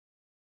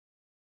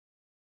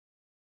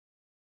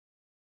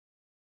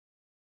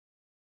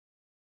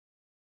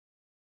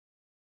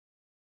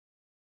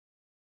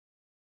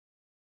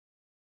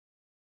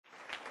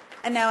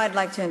And now I'd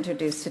like to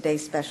introduce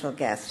today's special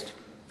guest.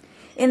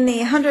 In the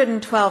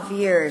 112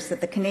 years that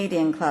the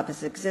Canadian Club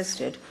has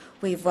existed,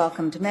 we've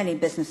welcomed many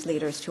business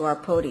leaders to our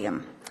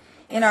podium.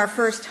 In our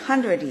first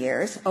 100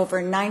 years,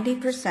 over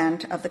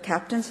 90% of the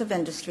captains of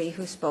industry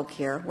who spoke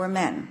here were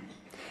men.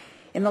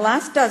 In the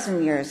last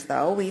dozen years,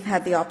 though, we've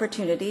had the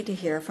opportunity to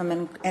hear from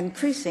an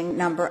increasing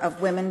number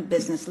of women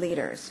business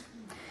leaders.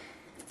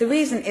 The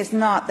reason is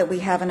not that we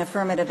have an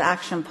affirmative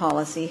action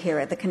policy here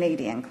at the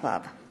Canadian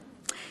Club.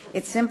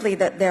 It's simply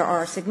that there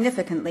are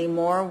significantly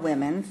more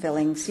women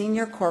filling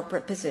senior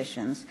corporate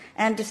positions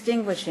and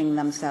distinguishing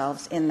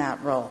themselves in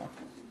that role.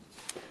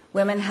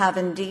 Women have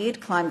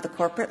indeed climbed the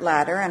corporate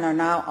ladder and are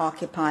now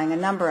occupying a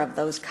number of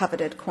those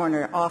coveted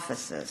corner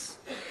offices.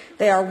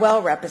 They are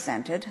well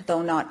represented,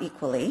 though not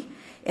equally,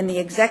 in the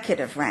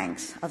executive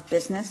ranks of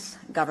business,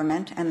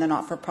 government, and the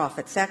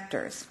not-for-profit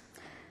sectors.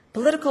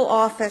 Political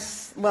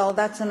office, well,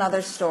 that's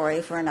another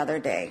story for another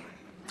day.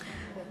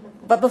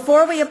 But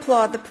before we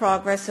applaud the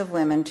progress of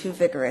women too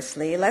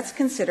vigorously, let's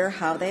consider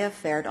how they have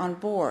fared on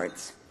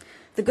boards.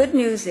 The good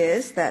news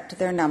is that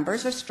their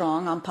numbers are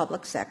strong on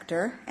public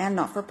sector and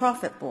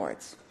not-for-profit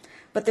boards.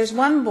 But there's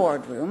one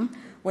boardroom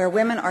where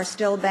women are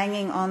still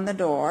banging on the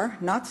door,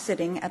 not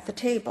sitting at the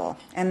table,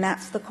 and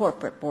that's the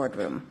corporate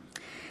boardroom.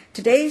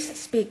 Today's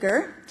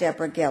speaker,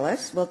 Deborah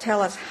Gillis, will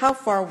tell us how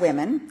far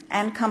women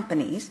and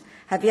companies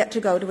have yet to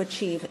go to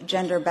achieve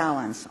gender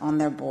balance on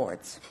their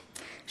boards.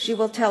 She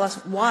will tell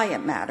us why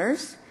it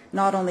matters,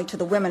 not only to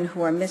the women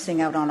who are missing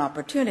out on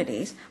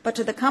opportunities, but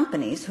to the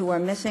companies who are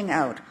missing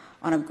out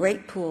on a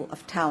great pool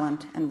of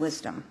talent and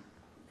wisdom.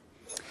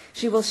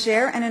 She will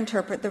share and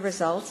interpret the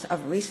results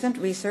of recent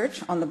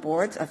research on the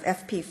boards of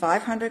FP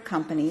 500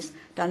 companies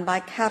done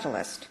by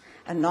Catalyst,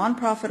 a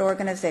nonprofit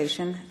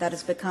organization that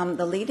has become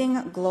the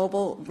leading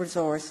global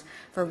resource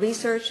for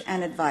research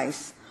and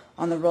advice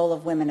on the role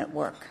of women at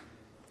work.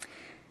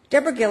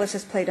 Deborah Gillis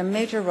has played a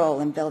major role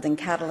in building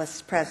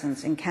Catalyst's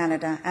presence in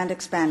Canada and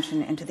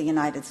expansion into the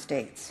United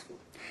States.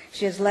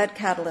 She has led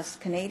Catalyst's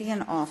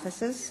Canadian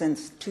offices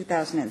since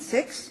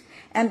 2006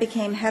 and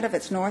became head of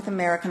its North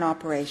American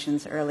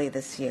operations early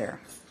this year.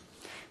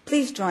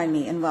 Please join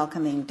me in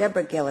welcoming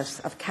Deborah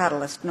Gillis of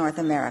Catalyst North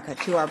America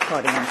to our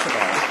podium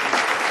today.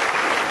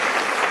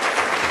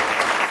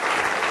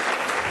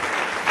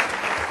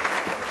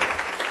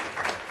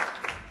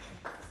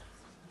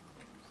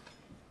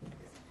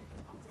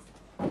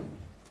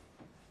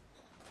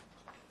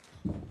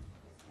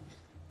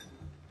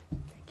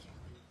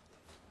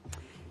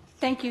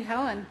 Thank you,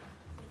 Helen.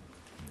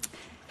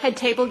 Head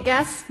table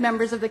guests,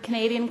 members of the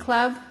Canadian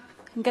Club,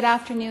 and good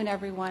afternoon,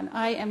 everyone.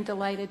 I am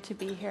delighted to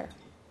be here.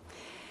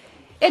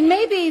 It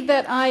may be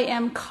that I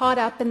am caught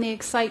up in the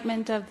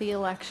excitement of the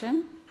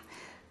election,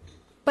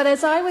 but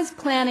as I was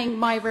planning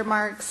my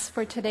remarks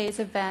for today's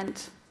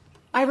event,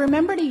 I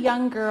remembered a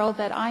young girl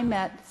that I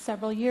met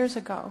several years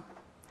ago.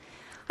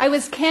 I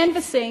was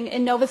canvassing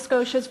in Nova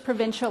Scotia's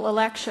provincial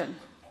election,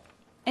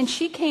 and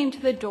she came to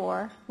the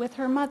door with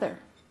her mother.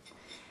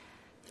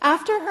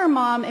 After her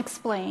mom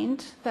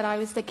explained that I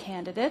was the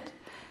candidate,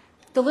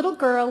 the little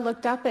girl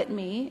looked up at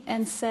me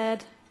and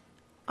said,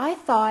 "I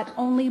thought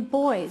only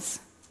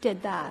boys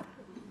did that."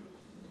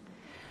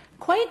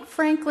 Quite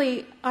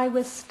frankly, I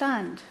was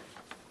stunned.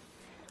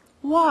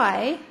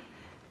 Why,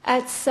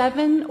 at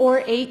 7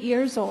 or 8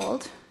 years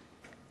old,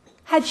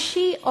 had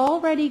she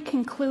already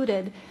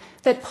concluded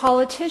that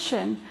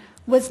politician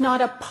was not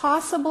a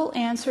possible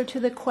answer to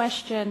the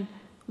question,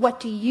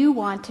 what do you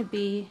want to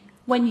be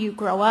when you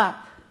grow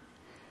up?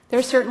 There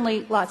are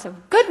certainly lots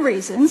of good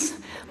reasons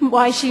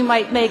why she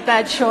might make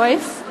that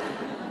choice,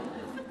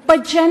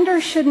 but gender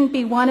shouldn't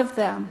be one of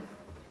them.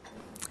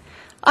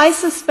 I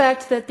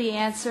suspect that the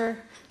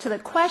answer to the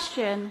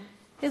question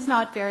is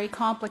not very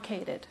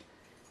complicated.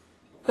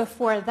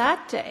 Before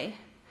that day,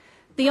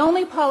 the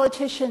only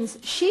politicians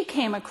she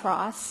came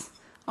across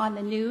on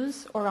the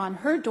news or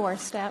on her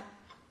doorstep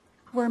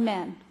were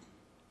men.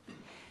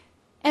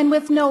 And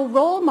with no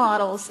role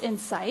models in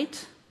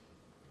sight,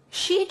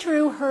 she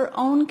drew her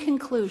own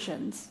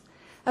conclusions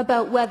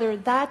about whether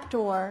that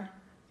door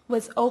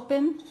was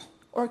open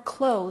or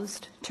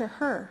closed to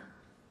her.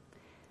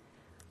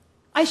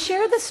 I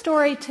share the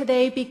story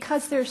today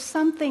because there's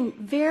something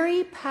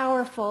very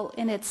powerful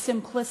in its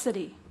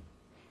simplicity,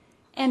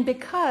 and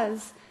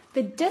because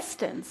the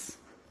distance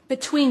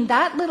between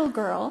that little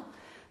girl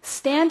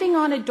standing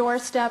on a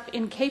doorstep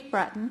in Cape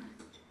Breton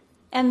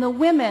and the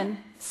women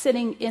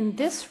sitting in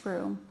this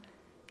room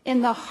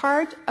in the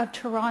heart of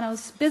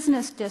Toronto's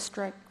business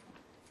district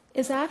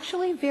is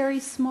actually very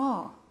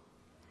small.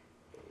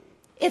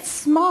 It's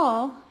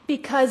small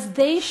because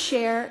they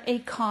share a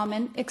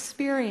common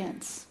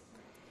experience,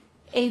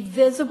 a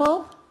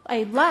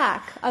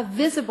lack of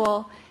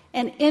visible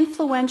and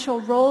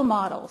influential role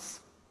models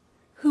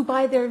who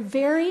by their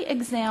very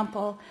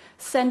example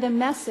send a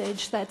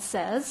message that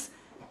says,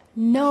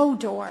 no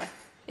door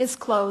is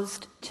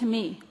closed to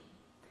me.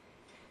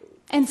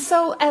 And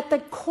so at the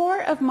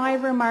core of my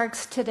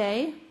remarks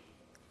today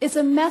is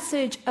a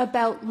message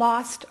about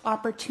lost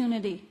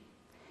opportunity.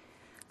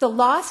 the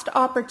lost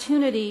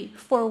opportunity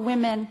for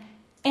women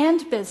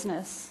and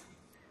business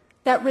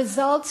that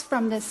results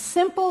from the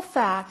simple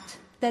fact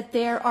that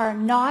there are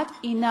not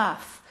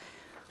enough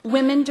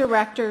women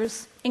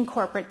directors in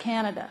corporate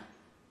Canada.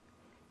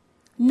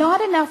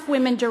 Not enough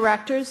women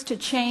directors to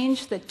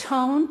change the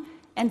tone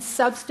and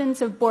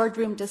substance of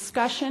boardroom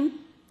discussion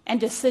and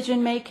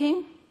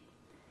decision-making.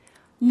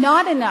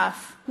 Not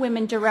enough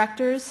women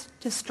directors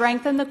to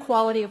strengthen the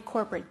quality of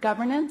corporate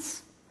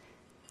governance.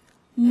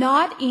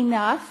 Not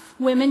enough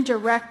women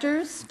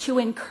directors to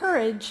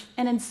encourage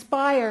and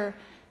inspire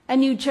a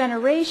new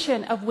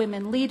generation of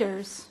women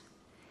leaders.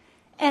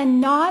 And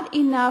not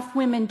enough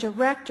women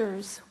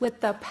directors with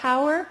the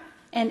power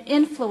and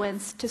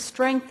influence to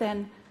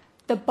strengthen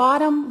the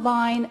bottom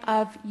line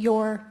of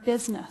your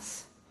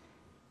business.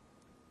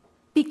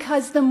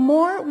 Because the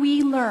more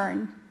we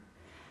learn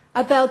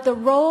about the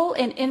role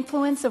and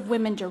influence of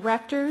women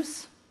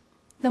directors,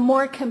 the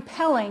more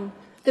compelling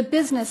the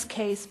business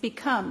case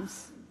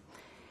becomes.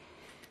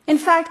 In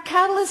fact,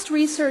 Catalyst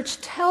research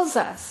tells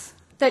us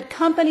that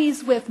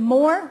companies with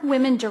more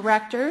women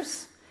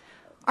directors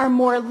are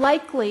more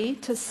likely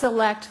to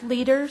select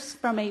leaders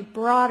from a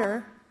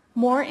broader,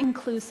 more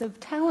inclusive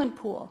talent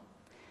pool,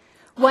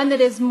 one that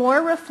is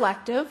more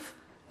reflective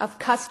of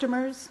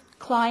customers,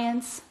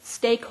 clients,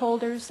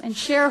 stakeholders, and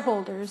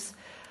shareholders,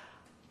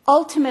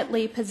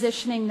 ultimately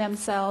positioning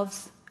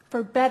themselves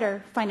for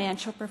better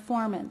financial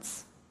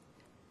performance.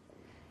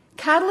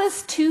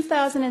 Catalyst's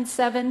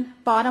 2007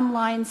 bottom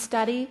line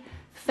study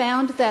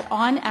found that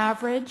on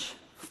average,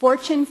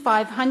 Fortune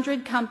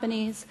 500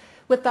 companies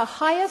with the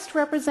highest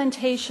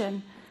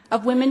representation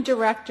of women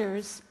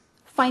directors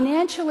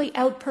financially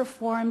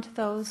outperformed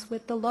those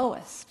with the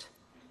lowest.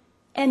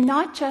 And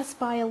not just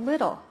by a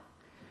little.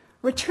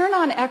 Return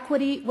on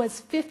equity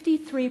was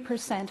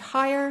 53%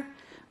 higher,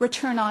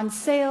 return on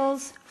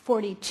sales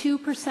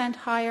 42%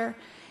 higher,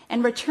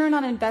 and return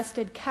on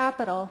invested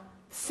capital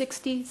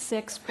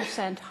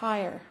 66%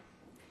 higher.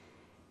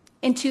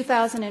 In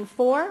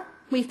 2004,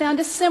 we found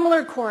a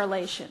similar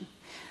correlation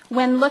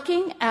when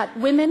looking at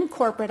women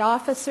corporate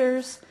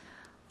officers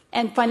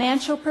and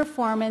financial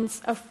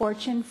performance of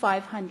Fortune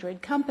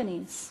 500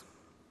 companies.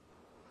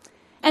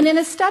 And in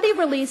a study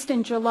released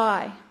in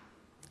July,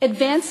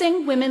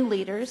 Advancing Women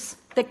Leaders,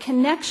 the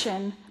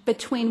connection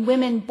between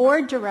women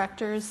board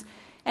directors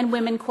and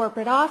women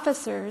corporate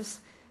officers,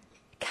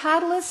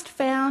 Catalyst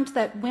found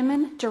that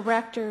women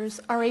directors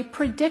are a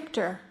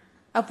predictor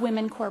of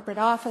women corporate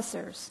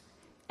officers,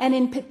 and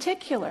in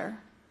particular,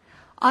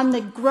 on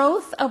the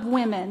growth of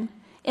women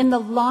in the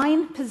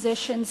line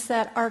positions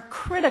that are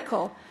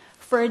critical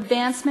for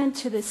advancement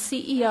to the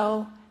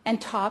CEO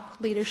and top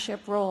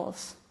leadership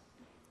roles.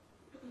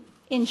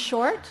 In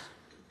short,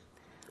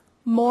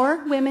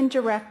 more women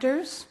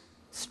directors,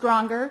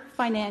 stronger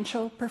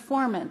financial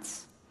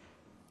performance.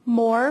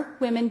 More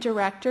women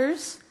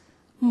directors,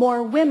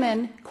 more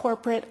women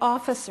corporate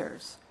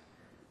officers.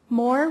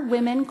 More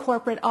women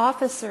corporate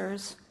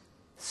officers,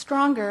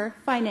 stronger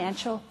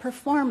financial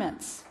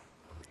performance.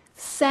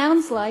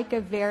 Sounds like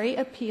a very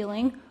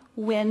appealing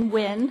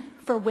win-win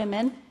for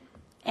women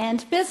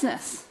and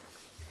business.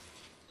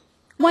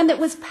 One that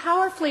was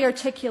powerfully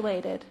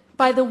articulated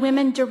by the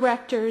women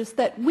directors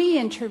that we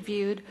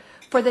interviewed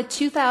for the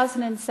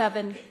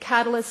 2007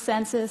 Catalyst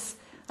Census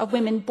of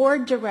Women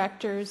Board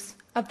Directors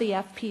of the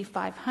FP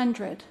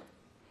 500.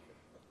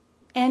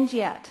 And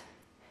yet,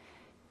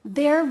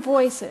 their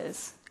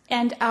voices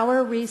and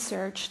our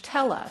research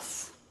tell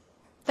us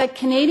that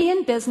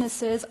Canadian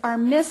businesses are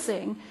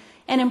missing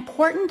an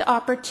important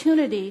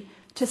opportunity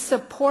to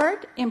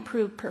support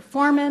improved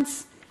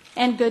performance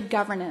and good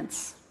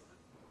governance.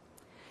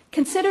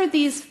 Consider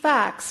these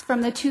facts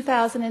from the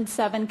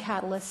 2007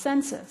 Catalyst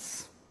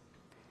Census.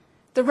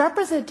 The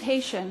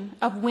representation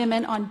of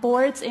women on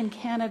boards in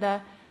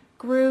Canada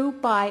grew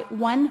by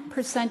 1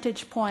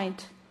 percentage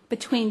point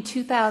between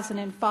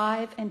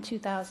 2005 and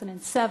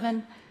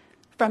 2007,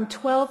 from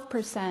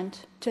 12%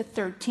 to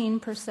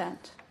 13%.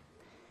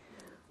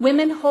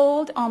 Women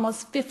hold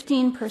almost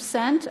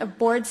 15% of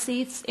board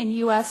seats in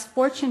U.S.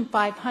 Fortune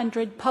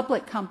 500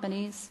 public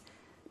companies,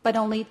 but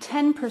only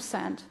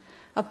 10%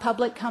 of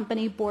public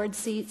company board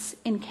seats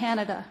in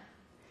Canada.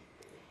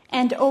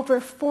 And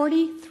over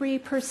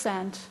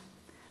 43%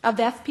 of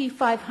FP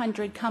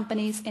 500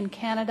 companies in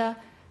Canada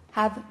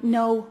have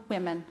no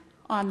women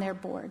on their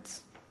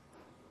boards.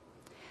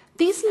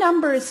 These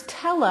numbers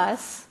tell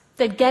us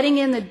that getting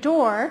in the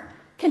door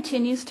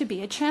continues to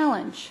be a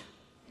challenge.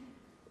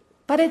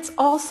 But it's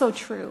also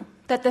true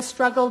that the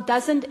struggle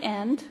doesn't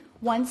end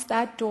once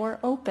that door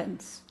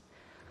opens.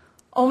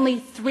 Only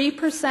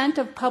 3%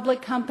 of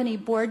public company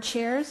board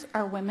chairs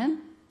are women.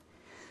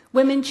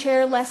 Women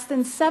chair less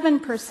than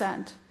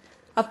 7%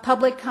 of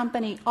public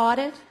company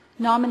audit,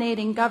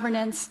 nominating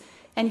governance,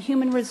 and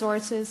human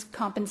resources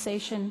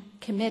compensation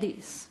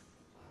committees.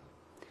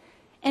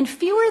 And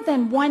fewer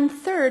than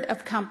 1/3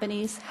 of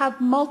companies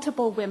have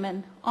multiple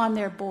women on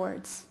their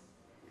boards.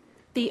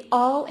 The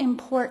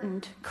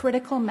all-important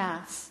critical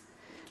mass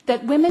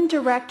that women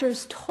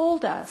directors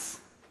told us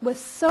was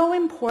so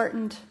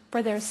important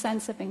for their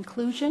sense of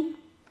inclusion,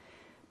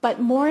 but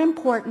more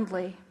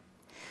importantly,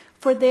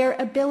 for their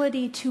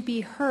ability to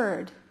be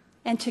heard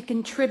and to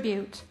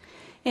contribute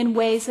in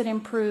ways that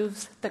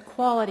improves the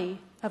quality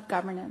of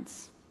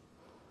governance.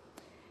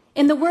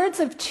 In the words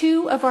of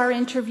two of our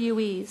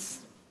interviewees,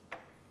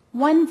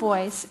 one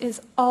voice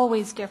is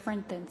always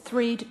different than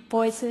 3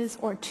 voices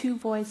or 2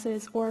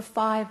 voices or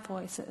 5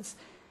 voices.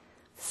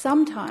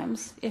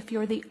 Sometimes, if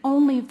you're the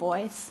only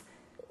voice,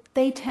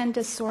 they tend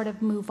to sort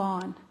of move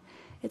on.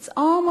 It's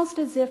almost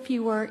as if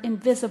you were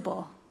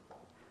invisible.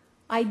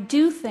 I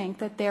do think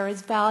that there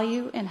is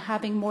value in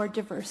having more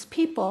diverse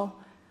people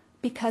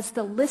because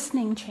the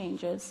listening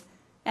changes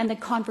and the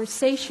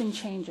conversation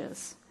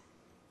changes.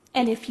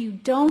 And if you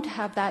don't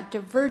have that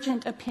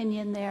divergent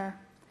opinion there,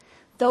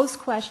 those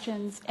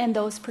questions and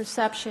those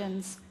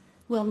perceptions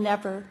will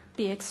never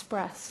be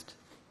expressed.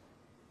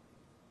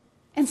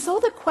 And so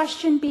the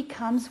question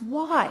becomes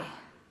why?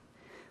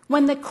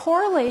 When the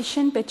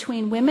correlation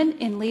between women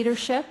in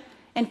leadership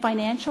and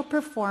financial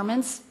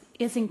performance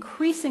is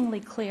increasingly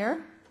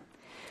clear,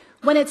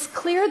 when it's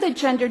clear that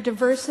gender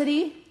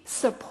diversity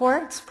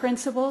supports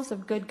principles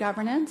of good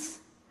governance,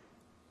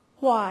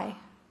 why?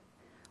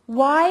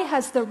 Why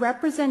has the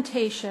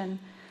representation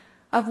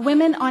of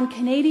women on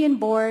Canadian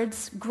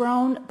boards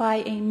grown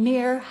by a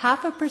mere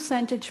 0.5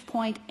 percentage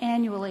point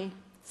annually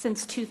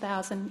since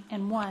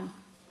 2001?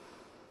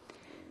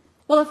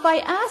 Well, if I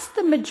ask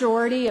the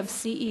majority of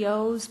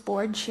CEOs,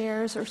 board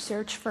chairs, or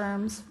search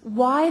firms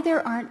why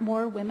there aren't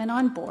more women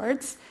on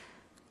boards,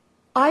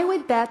 I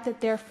would bet that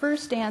their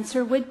first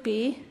answer would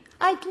be,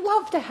 I'd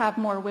love to have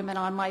more women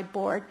on my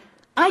board.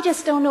 I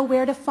just don't know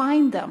where to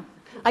find them.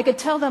 I could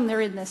tell them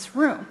they're in this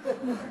room.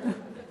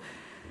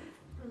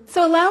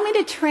 So allow me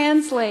to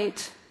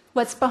translate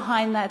what's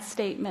behind that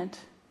statement,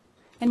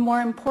 and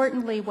more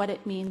importantly, what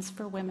it means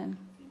for women.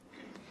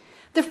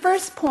 The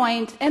first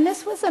point, and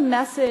this was a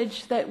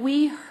message that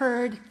we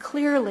heard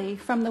clearly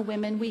from the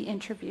women we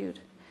interviewed,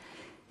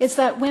 is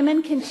that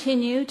women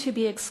continue to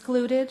be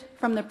excluded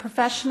from the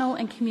professional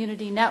and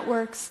community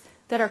networks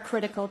that are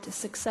critical to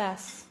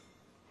success.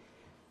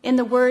 In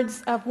the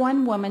words of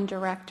one woman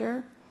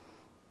director,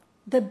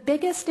 the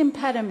biggest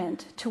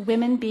impediment to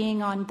women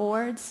being on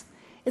boards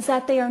is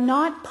that they are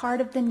not part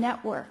of the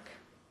network.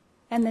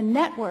 And the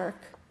network,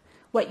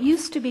 what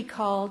used to be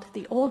called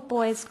the Old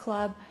Boys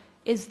Club,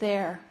 is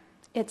there.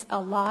 It's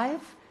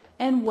alive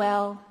and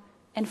well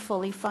and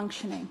fully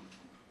functioning.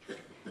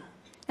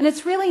 And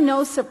it's really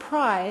no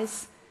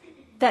surprise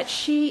that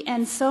she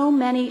and so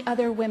many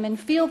other women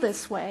feel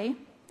this way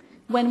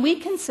when we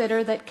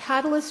consider that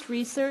Catalyst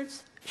research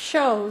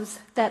shows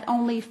that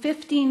only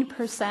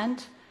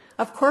 15%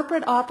 of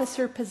corporate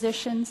officer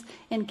positions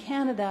in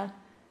Canada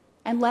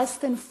and less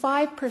than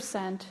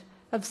 5%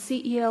 of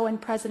CEO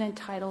and president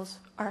titles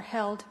are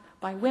held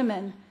by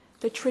women,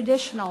 the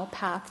traditional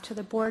path to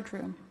the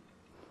boardroom.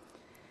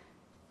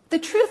 The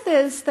truth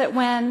is that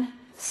when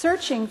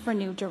searching for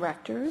new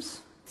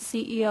directors,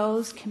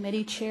 CEOs,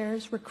 committee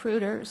chairs,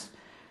 recruiters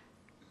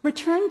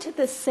return to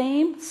the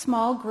same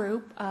small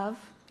group of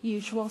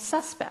usual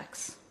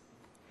suspects.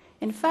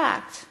 In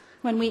fact,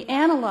 when we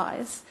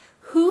analyze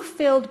who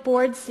filled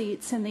board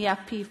seats in the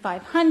FP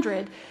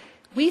 500,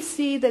 we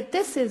see that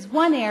this is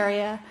one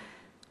area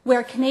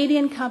where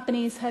Canadian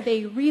companies have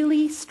a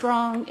really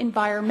strong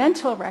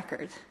environmental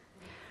record,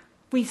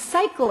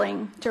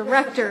 recycling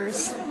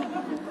directors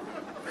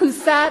who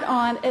sat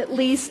on at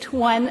least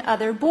one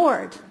other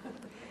board.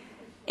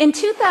 In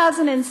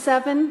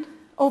 2007,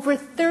 over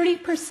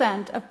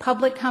 30% of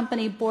public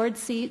company board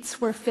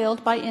seats were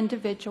filled by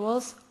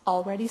individuals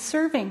already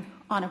serving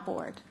on a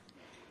board.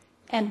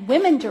 And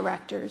women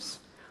directors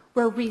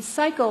were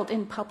recycled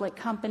in public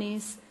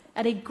companies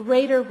at a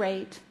greater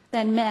rate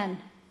than men.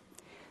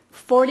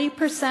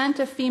 40%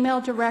 of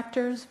female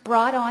directors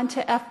brought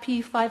onto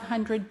FP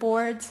 500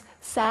 boards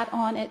sat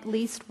on at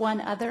least one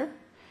other,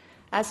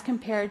 as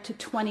compared to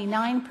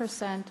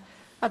 29%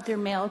 of their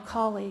male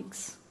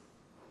colleagues.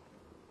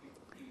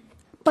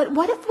 But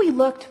what if we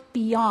looked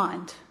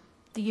beyond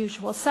the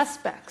usual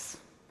suspects?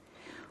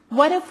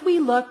 What if we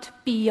looked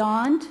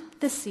beyond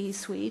the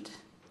C-suite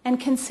and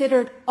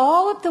considered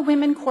all of the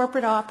women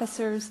corporate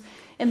officers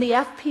in the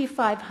FP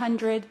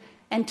 500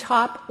 and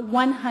top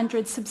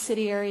 100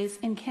 subsidiaries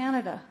in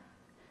Canada?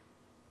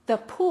 The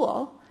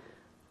pool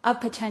of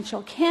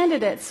potential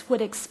candidates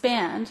would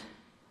expand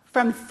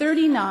from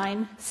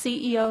 39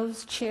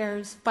 CEOs,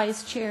 chairs,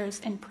 vice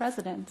chairs, and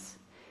presidents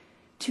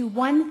to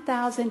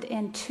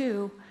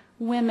 1,002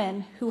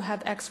 women who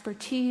have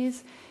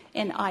expertise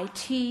in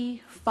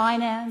IT,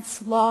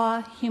 finance,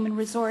 law, human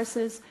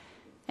resources,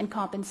 and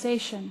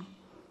compensation.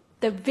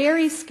 The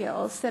very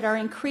skills that are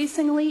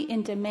increasingly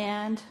in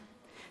demand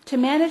to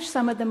manage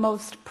some of the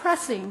most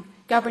pressing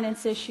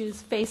governance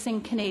issues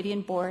facing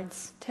Canadian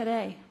boards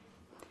today.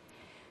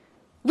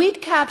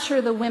 We'd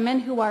capture the women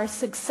who are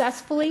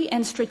successfully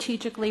and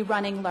strategically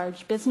running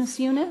large business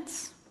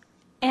units,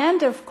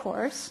 and of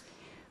course,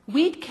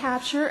 we'd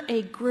capture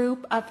a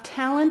group of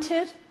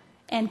talented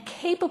and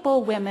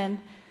capable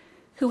women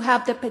who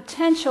have the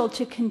potential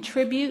to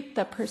contribute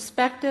the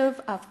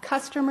perspective of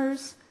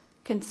customers,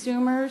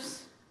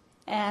 consumers,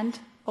 and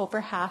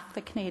over half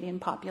the Canadian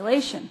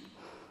population.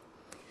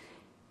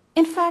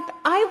 In fact,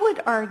 I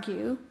would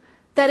argue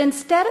that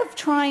instead of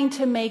trying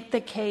to make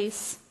the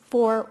case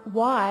for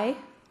why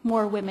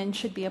more women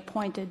should be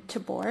appointed to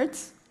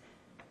boards,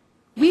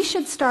 we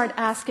should start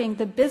asking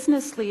the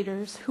business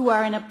leaders who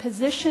are in a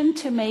position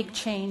to make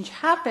change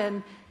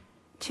happen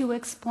to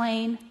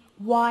explain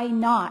why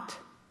not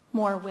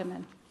more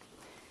women.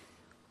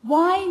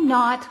 Why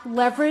not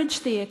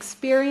leverage the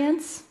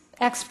experience,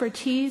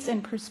 expertise,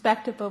 and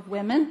perspective of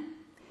women?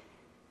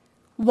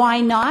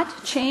 Why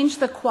not change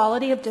the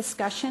quality of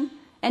discussion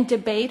and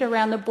debate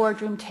around the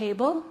boardroom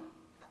table?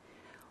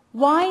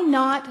 Why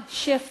not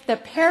shift the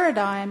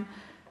paradigm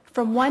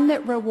from one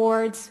that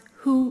rewards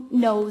who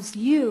knows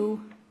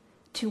you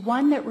to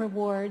one that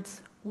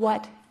rewards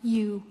what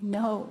you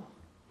know?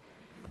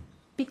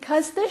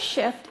 Because this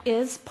shift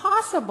is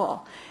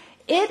possible.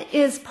 It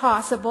is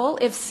possible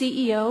if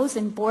CEOs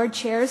and board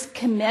chairs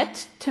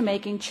commit to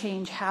making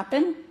change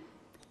happen.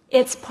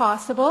 It's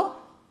possible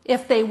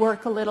if they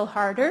work a little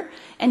harder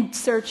and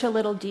search a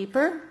little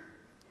deeper.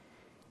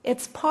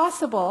 It's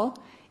possible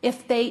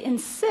if they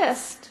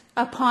insist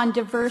upon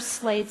diverse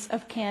slates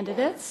of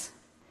candidates.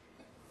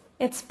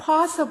 It's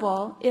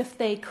possible if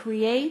they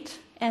create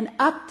and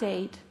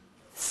update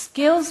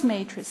skills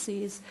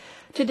matrices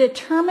to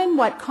determine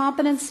what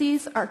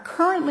competencies are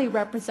currently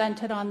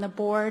represented on the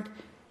board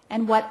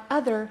and what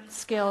other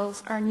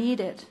skills are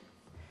needed.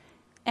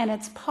 And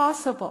it's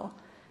possible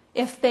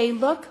if they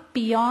look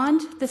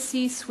beyond the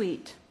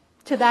C-suite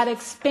to that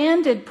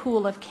expanded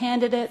pool of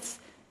candidates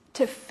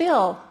to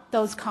fill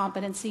those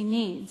competency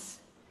needs.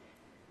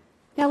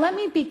 Now let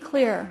me be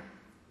clear.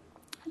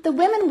 The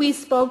women we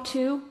spoke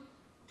to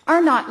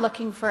are not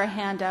looking for a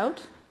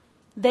handout.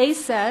 They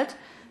said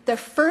the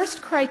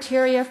first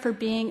criteria for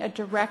being a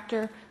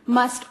director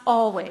must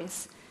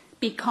always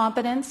be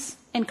competence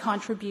and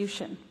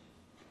contribution.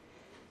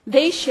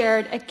 They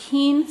shared a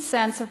keen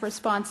sense of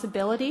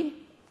responsibility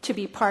to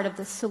be part of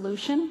the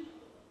solution.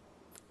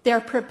 They're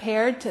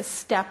prepared to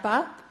step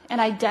up and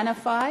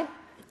identify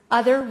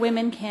other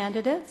women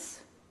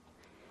candidates.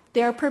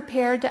 They're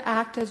prepared to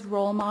act as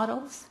role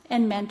models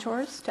and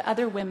mentors to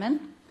other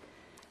women,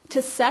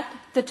 to set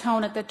the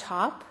tone at the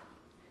top,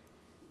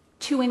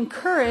 to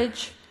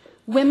encourage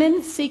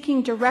women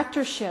seeking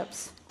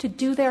directorships to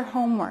do their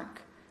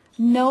homework,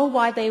 know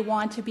why they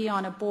want to be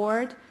on a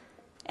board,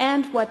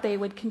 and what they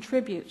would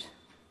contribute,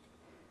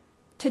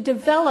 to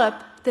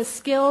develop the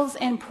skills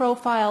and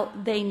profile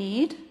they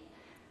need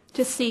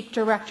to seek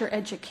director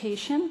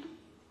education,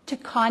 to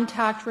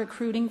contact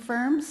recruiting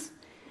firms,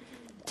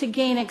 to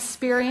gain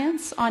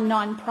experience on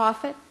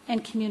nonprofit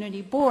and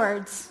community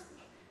boards,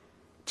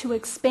 to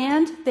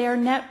expand their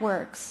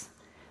networks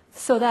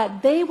so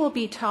that they will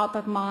be top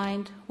of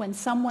mind when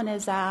someone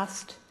is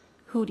asked,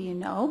 "Who do you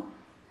know?"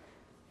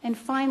 And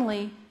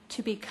finally,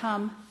 to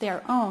become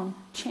their own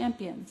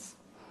champions.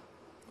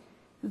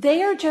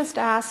 They are just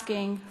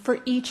asking for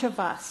each of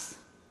us,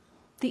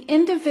 the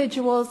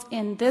individuals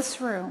in this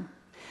room,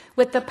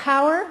 with the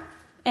power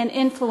and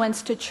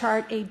influence to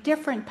chart a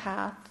different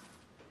path,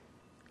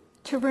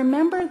 to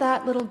remember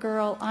that little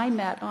girl I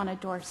met on a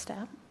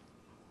doorstep,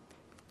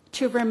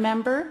 to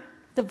remember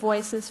the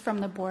voices from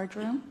the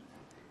boardroom,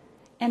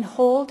 and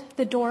hold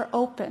the door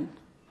open,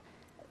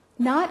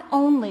 not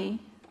only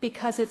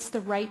because it's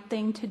the right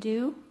thing to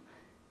do,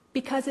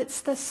 because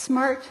it's the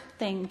smart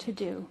thing to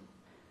do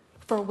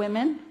for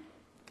women,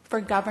 for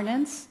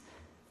governance,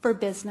 for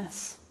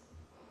business.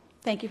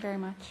 Thank you very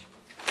much.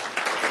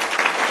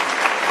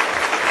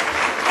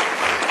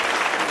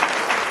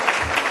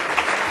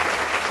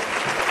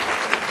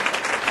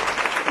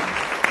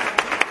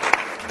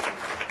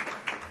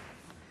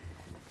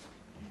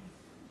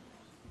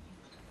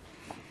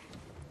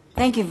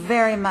 Thank you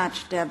very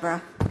much,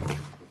 Deborah.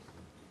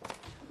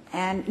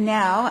 And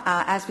now,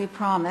 as we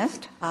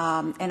promised,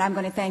 and I'm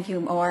going to thank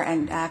you more,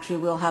 and actually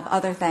we'll have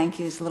other thank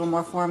yous a little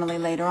more formally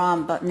later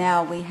on, but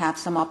now we have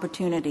some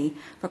opportunity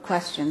for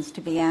questions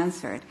to be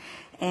answered.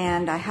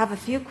 And I have a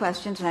few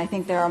questions, and I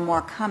think there are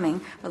more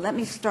coming, but let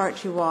me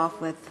start you off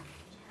with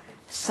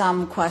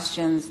some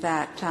questions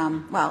that,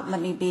 well, let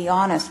me be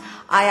honest.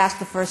 I asked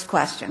the first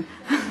question.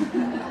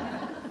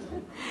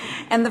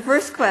 And the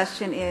first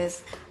question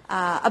is,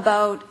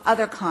 about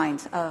other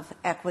kinds of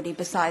equity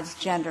besides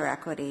gender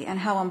equity and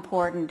how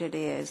important it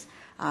is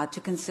to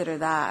consider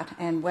that,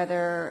 and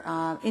whether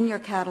in your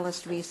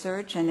Catalyst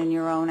research and in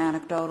your own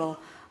anecdotal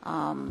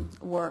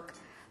work,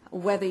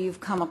 whether you've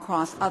come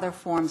across other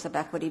forms of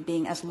equity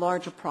being as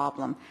large a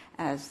problem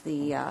as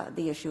the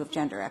issue of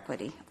gender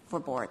equity for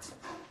boards.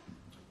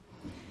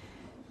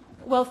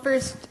 Well,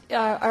 first,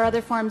 are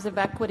other forms of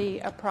equity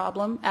a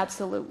problem?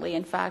 Absolutely.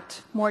 In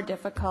fact, more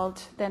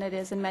difficult than it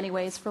is in many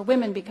ways for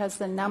women because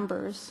the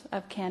numbers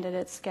of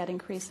candidates get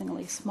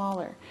increasingly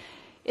smaller.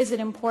 Is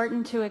it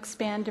important to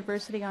expand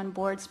diversity on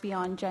boards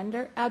beyond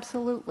gender?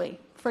 Absolutely.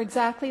 For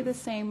exactly the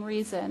same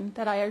reason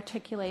that I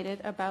articulated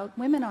about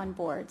women on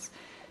boards.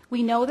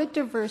 We know that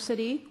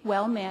diversity,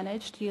 well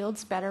managed,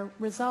 yields better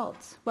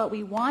results. What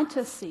we want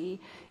to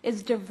see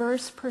is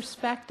diverse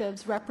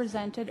perspectives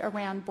represented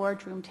around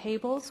boardroom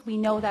tables. We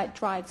know that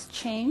drives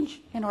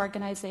change in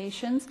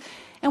organizations.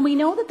 And we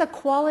know that the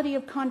quality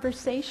of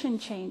conversation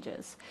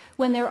changes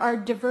when there are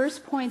diverse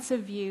points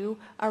of view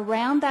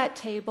around that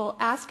table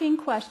asking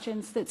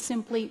questions that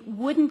simply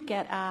wouldn't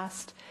get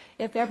asked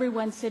if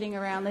everyone sitting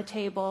around the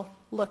table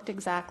looked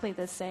exactly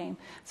the same.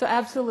 So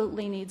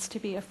absolutely needs to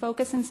be a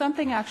focus, and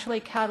something actually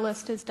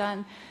Catalyst has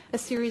done a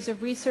series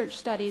of research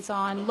studies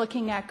on,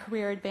 looking at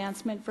career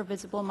advancement for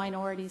visible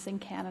minorities in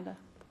Canada.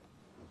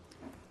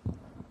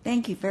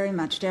 Thank you very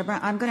much,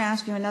 Deborah. I'm going to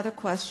ask you another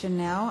question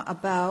now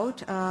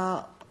about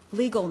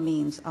legal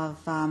means of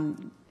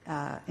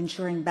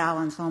ensuring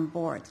balance on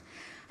boards.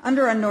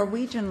 Under a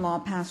Norwegian law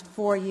passed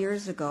 4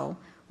 years ago,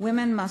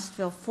 women must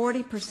fill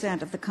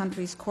 40% of the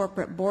country's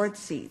corporate board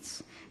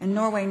seats, and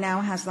Norway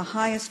now has the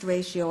highest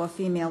ratio of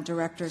female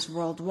directors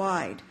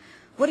worldwide.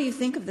 What do you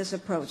think of this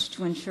approach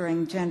to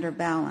ensuring gender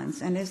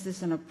balance, and is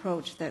this an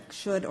approach that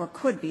should or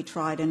could be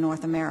tried in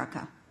North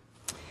America?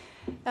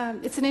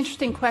 It's an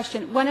interesting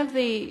question. One of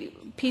the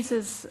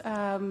pieces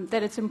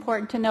that it's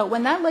important to note,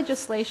 when that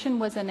legislation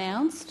was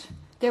announced,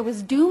 there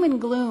was doom and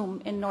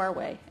gloom in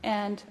Norway,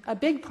 and a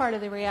big part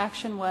of the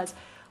reaction was,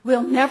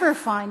 we'll never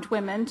find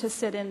women to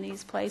sit in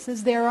these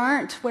places. There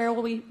aren't. Where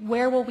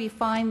will we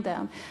find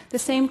them? The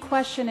same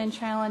question and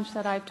challenge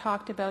that I've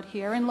talked about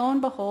here, and lo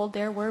and behold,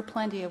 there were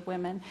plenty of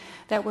women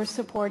that were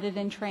supported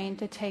and trained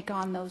to take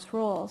on those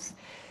roles.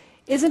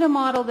 Is it a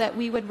model that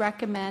we would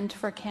recommend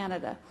for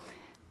Canada?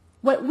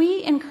 What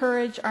we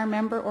encourage our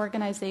member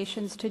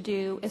organizations to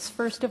do is,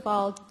 first of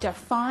all,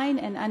 define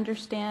and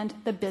understand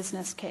the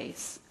business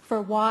case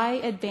for why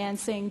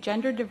advancing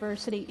gender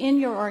diversity in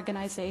your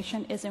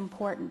organization is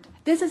important.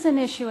 This is an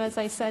issue, as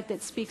I said,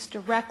 that speaks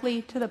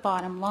directly to the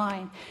bottom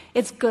line.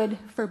 It's good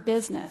for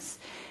business.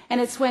 And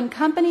it's when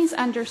companies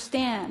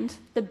understand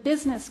the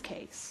business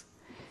case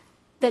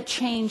that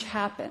change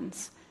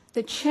happens.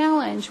 The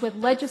challenge with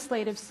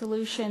legislative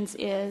solutions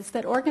is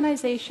that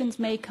organizations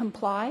may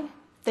comply.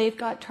 They've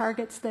got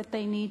targets that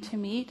they need to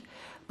meet.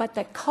 But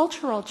the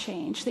cultural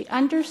change, the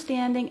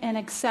understanding and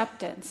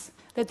acceptance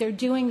that they're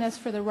doing this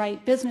for the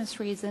right business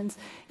reasons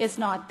is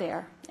not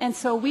there. And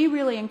so we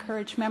really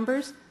encourage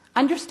members,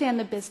 understand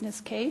the business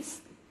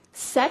case,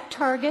 set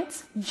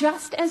targets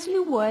just as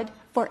you would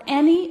for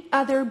any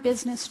other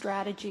business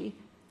strategy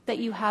that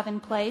you have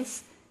in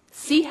place,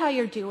 see how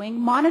you're doing,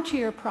 monitor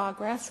your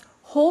progress,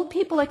 hold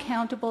people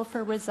accountable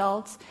for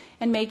results,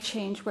 and make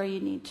change where you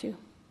need to.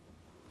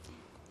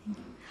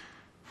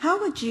 How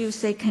would you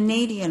say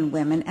Canadian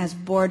women as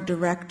board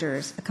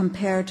directors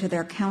compare to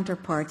their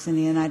counterparts in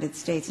the United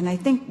States? And I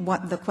think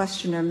what the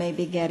questioner may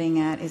be getting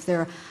at is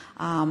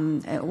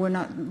we're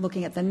not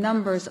looking at the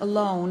numbers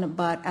alone,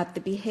 but at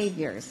the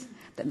behaviors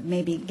that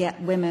maybe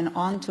get women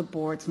onto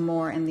boards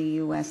more in the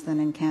U.S. than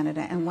in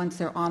Canada. And once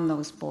they're on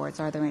those boards,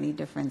 are there any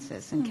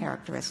differences in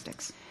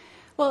characteristics?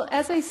 Well,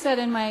 as I said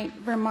in my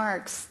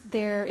remarks,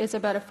 there is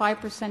about a 5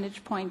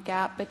 percentage point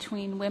gap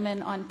between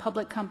women on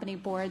public company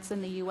boards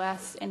in the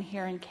U.S. and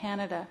here in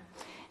Canada.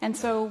 And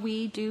so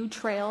we do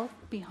trail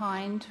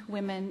behind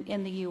women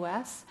in the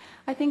U.S.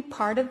 I think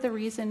part of the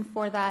reason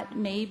for that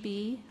may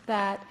be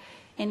that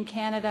in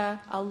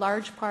Canada, a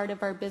large part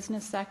of our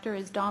business sector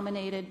is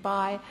dominated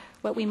by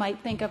what we might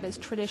think of as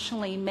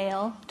traditionally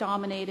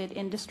male-dominated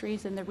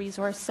industries in the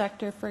resource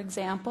sector, for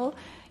example,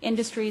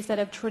 industries that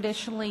have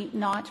traditionally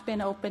not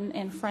been open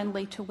and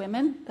friendly to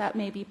women. That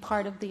may be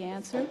part of the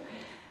answer.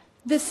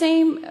 The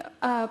same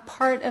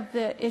part of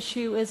the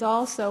issue is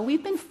also,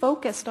 we've been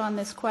focused on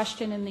this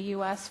question in the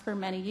U.S. for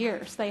many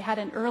years. They had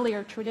an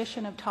earlier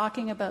tradition of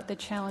talking about the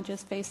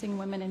challenges facing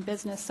women in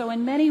business. So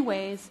in many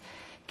ways,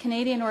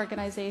 Canadian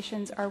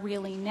organizations are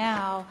really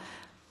now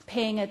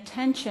paying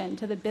attention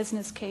to the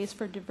business case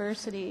for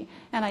diversity,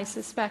 and I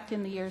suspect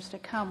in the years to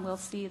come we'll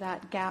see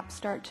that gap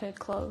start to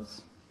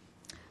close.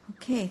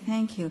 Okay,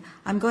 thank you.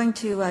 I'm going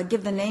to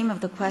give the name of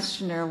the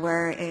questioner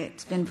where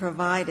it's been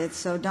provided.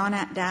 So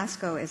Donna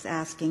Dasco is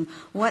asking,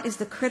 what is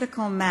the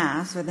critical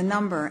mass or the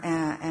number,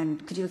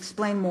 and could you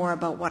explain more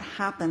about what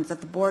happens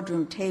at the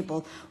boardroom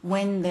table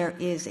when there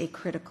is a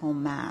critical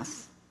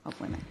mass of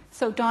women?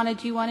 So Donna,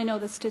 do you want to know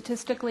the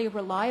statistically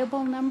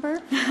reliable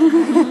number?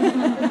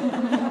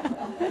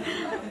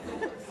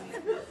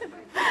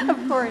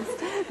 Of course.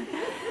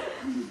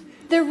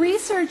 The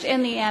research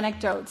and the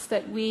anecdotes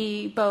that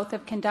we both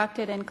have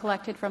conducted and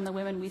collected from the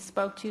women we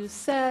spoke to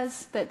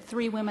says that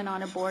 3 women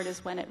on a board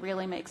is when it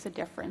really makes a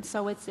difference.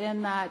 So it's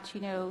in that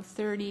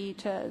 30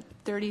 to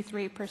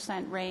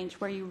 33% range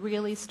where you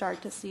really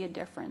start to see a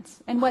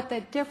difference. And what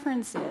that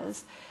difference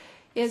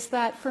is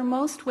that for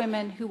most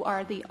women who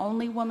are the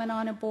only woman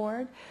on a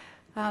board,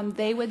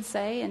 they would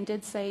say and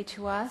did say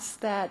to us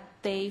that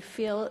they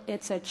feel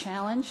it's a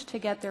challenge to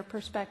get their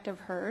perspective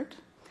heard.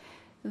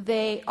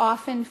 They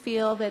often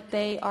feel that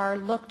they are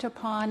looked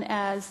upon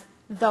as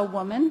the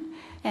woman,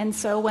 and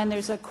so when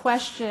there's a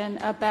question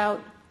about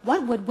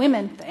what would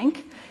women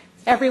think,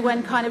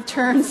 everyone kind of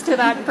turns to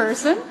that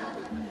person.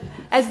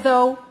 as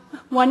though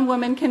one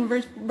woman can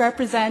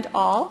represent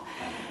all.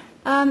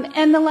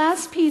 And the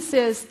last piece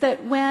is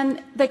that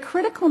when the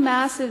critical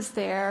mass is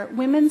there,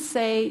 women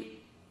say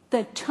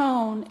the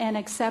tone and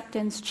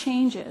acceptance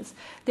changes.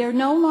 They're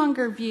no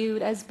longer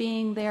viewed as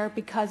being there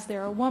because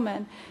they're a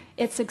woman.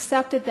 It's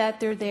accepted that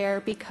they're there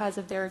because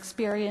of their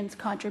experience,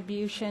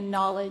 contribution,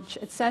 knowledge,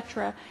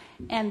 etc.,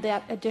 and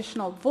that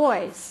additional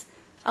voice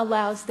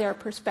allows their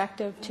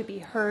perspective to be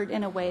heard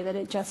in a way that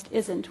it just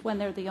isn't when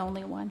they're the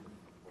only one.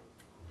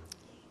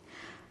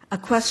 A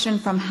question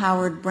from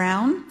Howard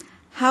Brown.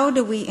 How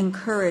do we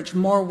encourage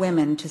more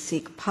women to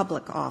seek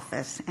public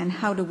office, and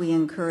how do we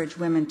encourage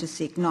women to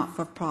seek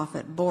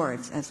not-for-profit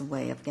boards as a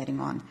way of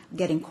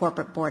getting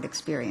corporate board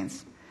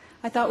experience?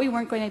 I thought we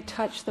weren't going to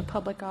touch the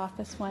public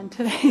office one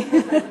today.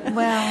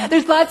 Well,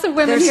 there's lots of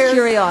women here. There's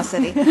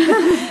curiosity.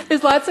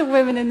 There's lots of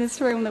women in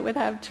this room that would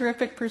have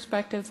terrific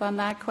perspectives on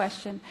that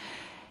question.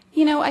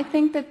 You know, I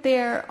think that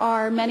there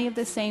are many of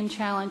the same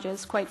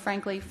challenges, quite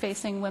frankly,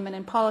 facing women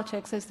in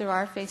politics as there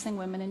are facing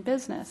women in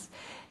business.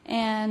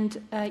 And,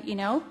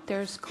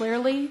 there's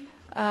clearly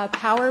a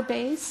power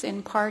base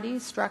in party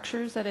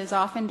structures that is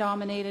often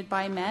dominated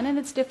by men, and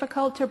it's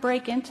difficult to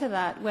break into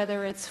that,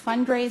 whether it's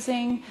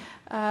fundraising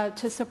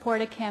to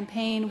support a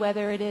campaign,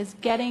 whether it is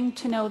getting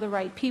to know the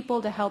right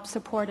people to help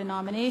support a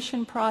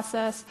nomination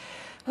process,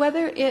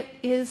 whether it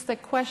is the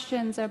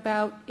questions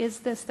about,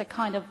 is this the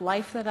kind of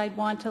life that I'd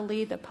want to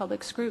lead, the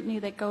public scrutiny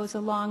that goes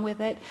along with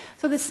it.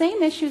 So the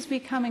same issues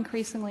become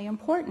increasingly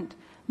important.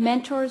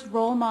 Mentors,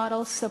 role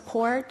models,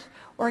 support,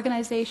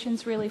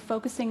 organizations really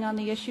focusing on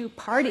the issue,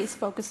 parties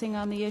focusing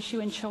on the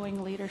issue and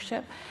showing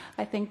leadership,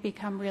 I think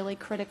become really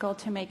critical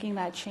to making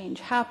that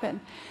change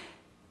happen.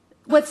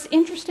 What's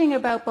interesting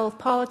about both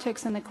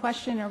politics and the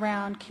question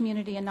around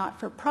community and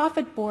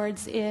not-for-profit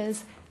boards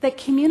is that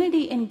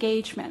community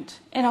engagement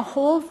in a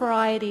whole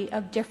variety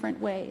of different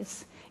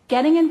ways,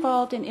 getting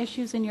involved in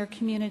issues in your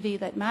community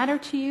that matter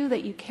to you,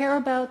 that you care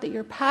about, that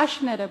you're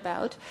passionate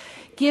about,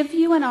 give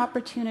you an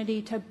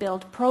opportunity to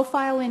build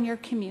profile in your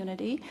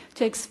community,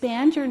 to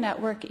expand your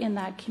network in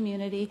that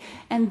community,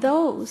 and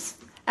those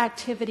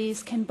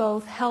activities can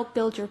both help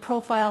build your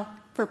profile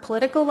for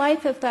political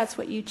life, if that's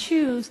what you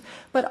choose,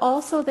 but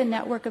also the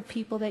network of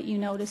people that you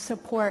know to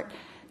support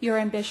your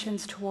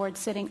ambitions towards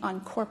sitting on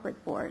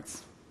corporate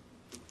boards.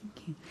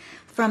 Okay.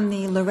 From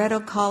the Loretto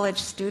College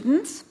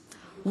students,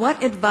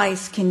 what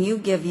advice can you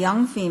give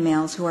young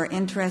females who are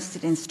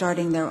interested in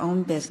starting their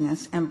own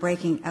business and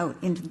breaking out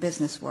into the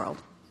business world?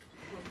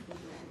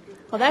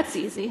 Well, that's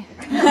easy.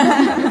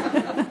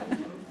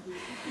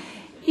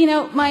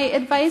 My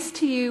advice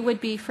to you would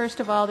be, first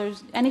of all,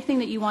 there's anything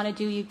that you want to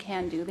do, you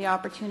can do. The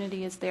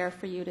opportunity is there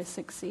for you to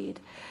succeed.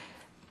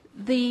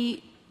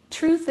 The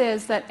truth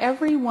is that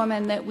every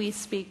woman that we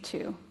speak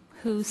to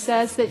who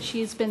says that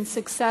she's been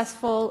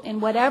successful in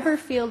whatever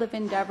field of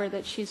endeavor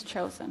that she's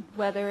chosen,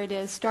 whether it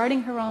is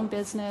starting her own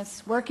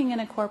business, working in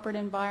a corporate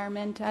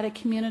environment, at a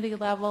community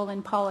level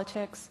in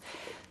politics,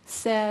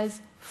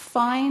 says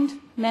find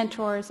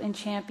mentors and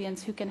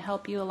champions who can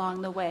help you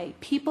along the way.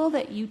 People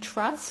that you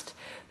trust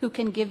who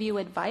can give you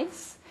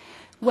advice,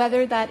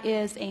 whether that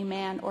is a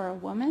man or a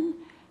woman.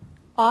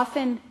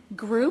 Often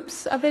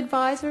groups of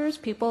advisors,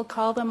 people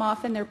call them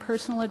often their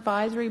personal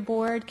advisory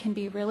board, can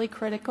be really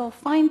critical.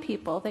 Find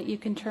people that you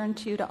can turn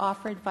to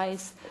offer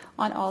advice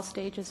on all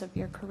stages of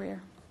your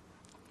career.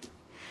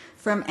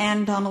 From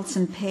Ann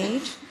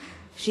Donaldson-Page,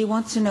 she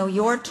wants to know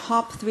your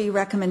top 3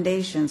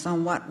 recommendations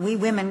on what we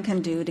women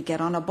can do to get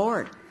on a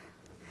board.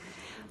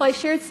 Well, I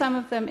shared some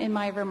of them in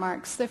my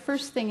remarks. The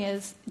first thing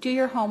is do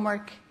your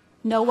homework,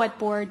 know what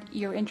board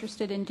you're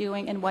interested in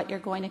doing and what you're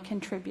going to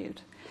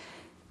contribute.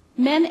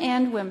 Men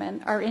and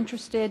women are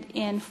interested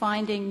in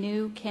finding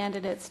new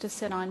candidates to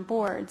sit on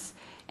boards,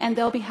 and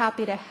they'll be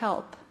happy to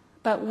help.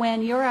 But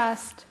when you're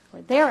asked,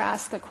 or they're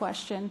asked the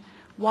question,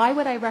 why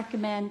would I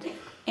recommend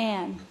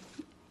Ann?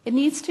 It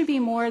needs to be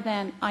more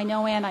than, I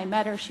know Ann, I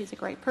met her, she's a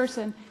great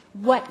person.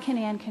 What can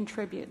Ann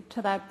contribute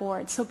to that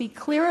board? So be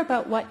clear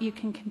about what you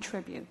can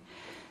contribute.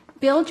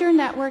 Build your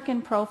network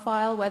and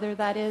profile, whether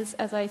that is,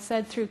 as I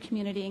said, through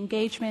community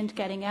engagement,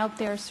 getting out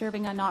there,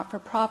 serving on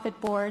not-for-profit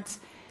boards,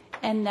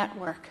 and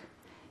network.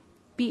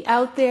 Be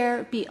out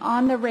there, be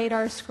on the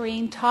radar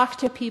screen, talk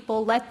to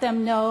people, let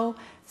them know,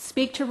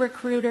 speak to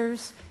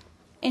recruiters.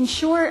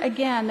 Ensure,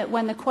 again, that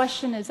when the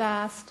question is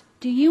asked,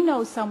 do you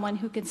know someone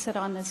who can sit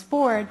on this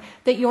board,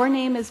 that your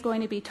name is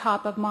going to be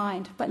top of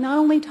mind. But not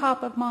only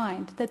top of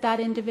mind, that that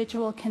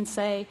individual can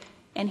say,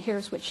 and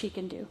here's what she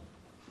can do.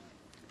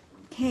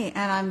 Okay,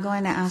 and I'm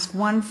going to ask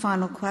one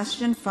final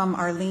question from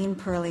Arlene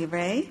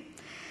Purley-Ray.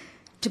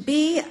 To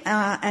be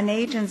an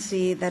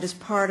agency that is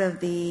part of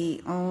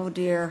the,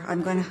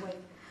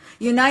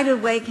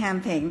 United Way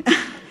campaign.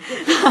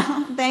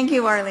 Thank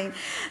you, Arlene.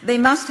 They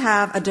must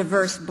have a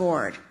diverse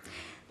board.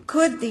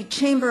 Could the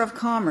Chamber of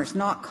Commerce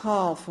not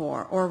call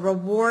for or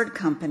reward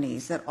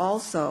companies that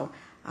also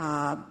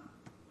call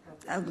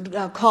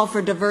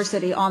for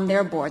diversity on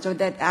their boards, or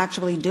that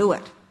actually do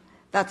it?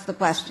 That's the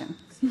question.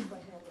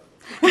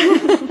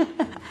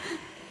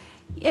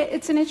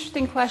 It's an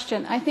interesting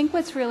question. I think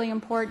what's really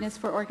important is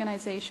for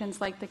organizations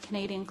like the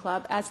Canadian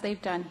Club, as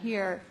they've done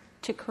here,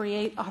 to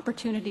create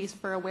opportunities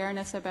for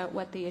awareness about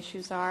what the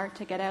issues are,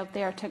 to get out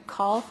there, to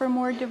call for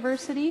more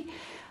diversity,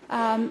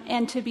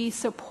 and to be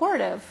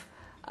supportive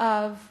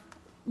of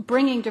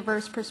bringing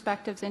diverse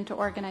perspectives into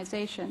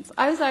organizations.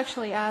 I was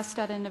actually asked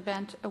at an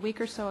event a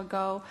week or so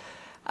ago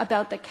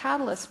about the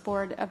Catalyst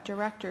Board of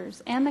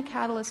Directors and the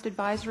Catalyst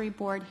Advisory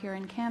Board here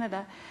in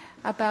Canada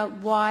about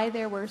why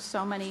there were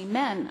so many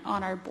men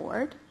on our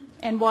board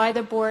and why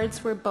the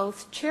boards were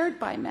both chaired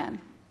by men.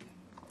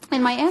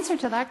 And my answer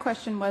to that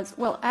question was,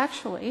 well,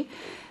 actually,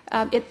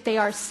 they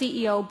are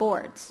CEO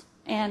boards.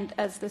 And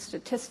as the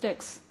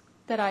statistics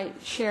that I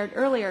shared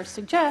earlier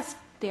suggest,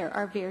 there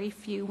are very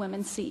few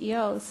women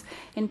CEOs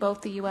in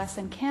both the U.S.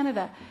 and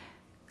Canada.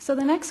 So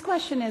the next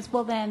question is,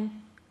 well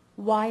then,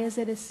 why is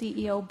it a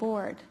CEO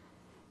board?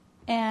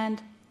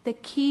 And the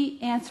key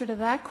answer to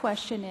that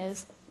question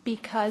is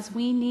because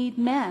we need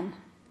men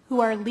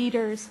who are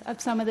leaders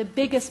of some of the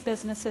biggest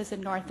businesses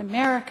in North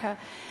America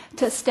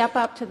to step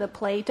up to the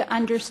plate, to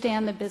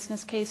understand the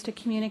business case, to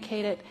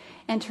communicate it,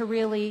 and to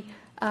really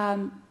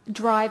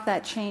drive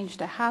that change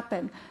to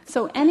happen.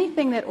 So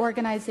anything that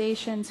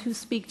organizations who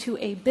speak to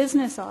a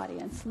business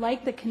audience,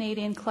 like the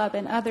Canadian Club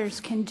and others,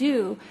 can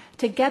do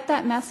to get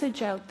that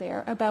message out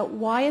there about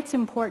why it's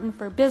important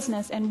for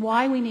business and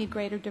why we need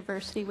greater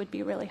diversity would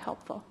be really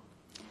helpful.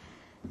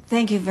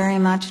 Thank you very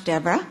much,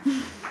 Deborah.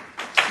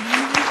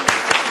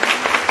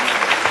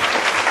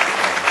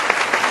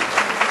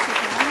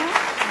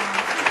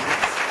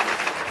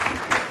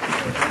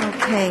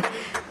 Okay.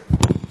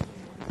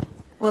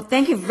 Well,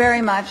 thank you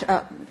very much.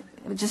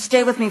 Just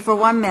stay with me for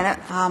 1 minute.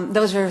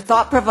 Those are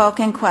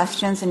thought-provoking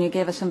questions, and you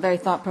gave us some very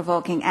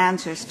thought-provoking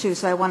answers, too.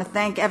 So I want to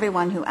thank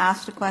everyone who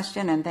asked a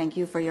question, and thank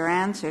you for your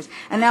answers.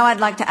 And now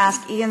I'd like to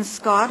ask Ian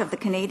Scott of the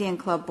Canadian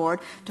Club Board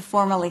to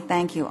formally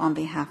thank you on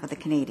behalf of the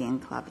Canadian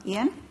Club.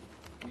 Ian?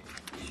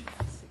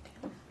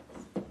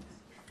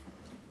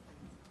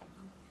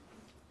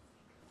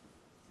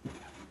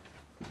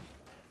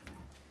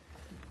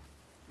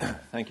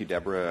 Thank you,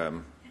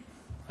 Deborah.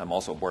 I'm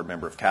also a board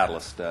member of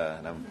Catalyst,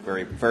 and I'm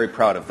very, very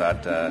proud of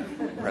that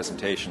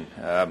presentation.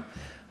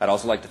 I'd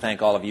also like to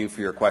thank all of you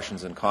for your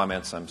questions and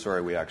comments. I'm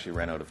sorry we actually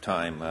ran out of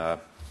time. It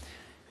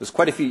was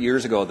quite a few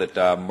years ago that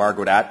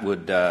Margaret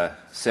Atwood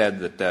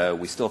said that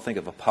we still think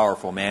of a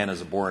powerful man as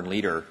a born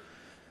leader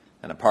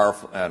and a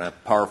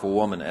powerful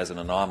woman as an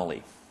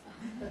anomaly.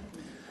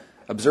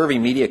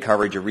 Observing media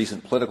coverage of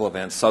recent political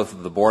events south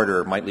of the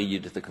border might lead you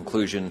to the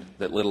conclusion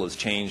that little has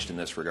changed in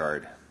this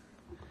regard.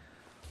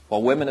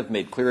 While women have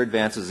made clear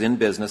advances in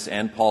business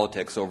and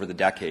politics over the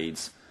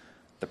decades,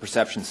 the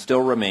perception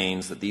still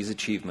remains that these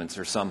achievements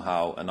are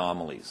somehow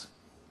anomalies.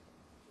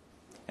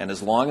 And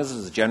as long as it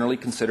is generally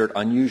considered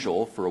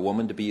unusual for a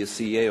woman to be a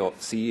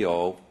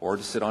CEO or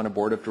to sit on a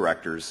board of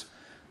directors,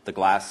 the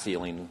glass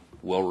ceiling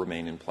will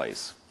remain in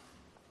place.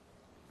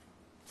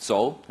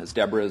 So, as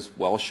Deborah has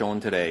well shown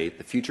today,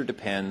 the future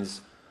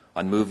depends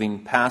on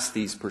moving past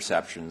these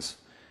perceptions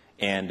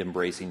and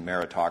embracing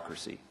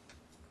meritocracy.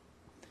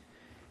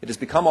 It has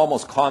become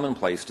almost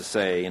commonplace to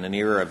say, in an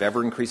era of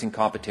ever-increasing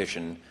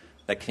competition,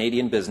 that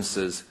Canadian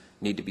businesses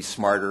need to be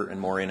smarter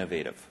and more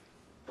innovative.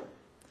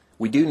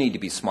 We do need to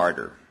be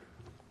smarter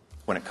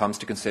when it comes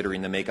to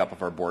considering the makeup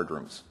of our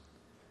boardrooms.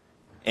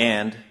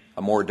 And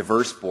a more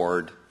diverse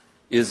board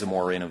is a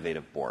more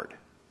innovative board.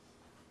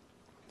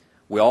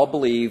 We all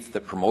believe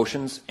that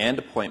promotions and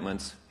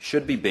appointments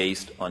should be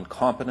based on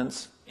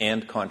competence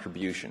and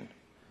contribution.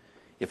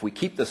 If we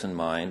keep this in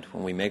mind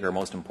when we make our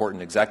most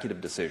important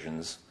executive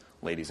decisions,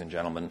 ladies and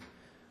gentlemen,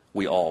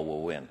 we all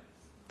will win.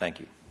 Thank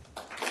you.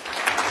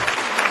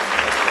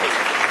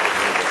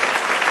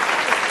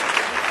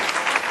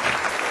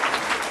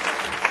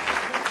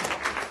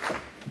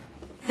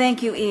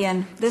 Thank you,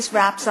 Ian. This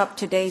wraps up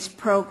today's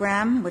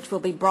program, which will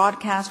be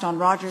broadcast on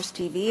Rogers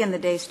TV in the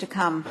days to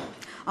come.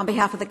 On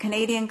behalf of the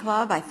Canadian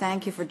Club, I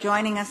thank you for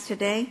joining us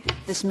today.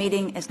 This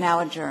meeting is now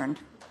adjourned.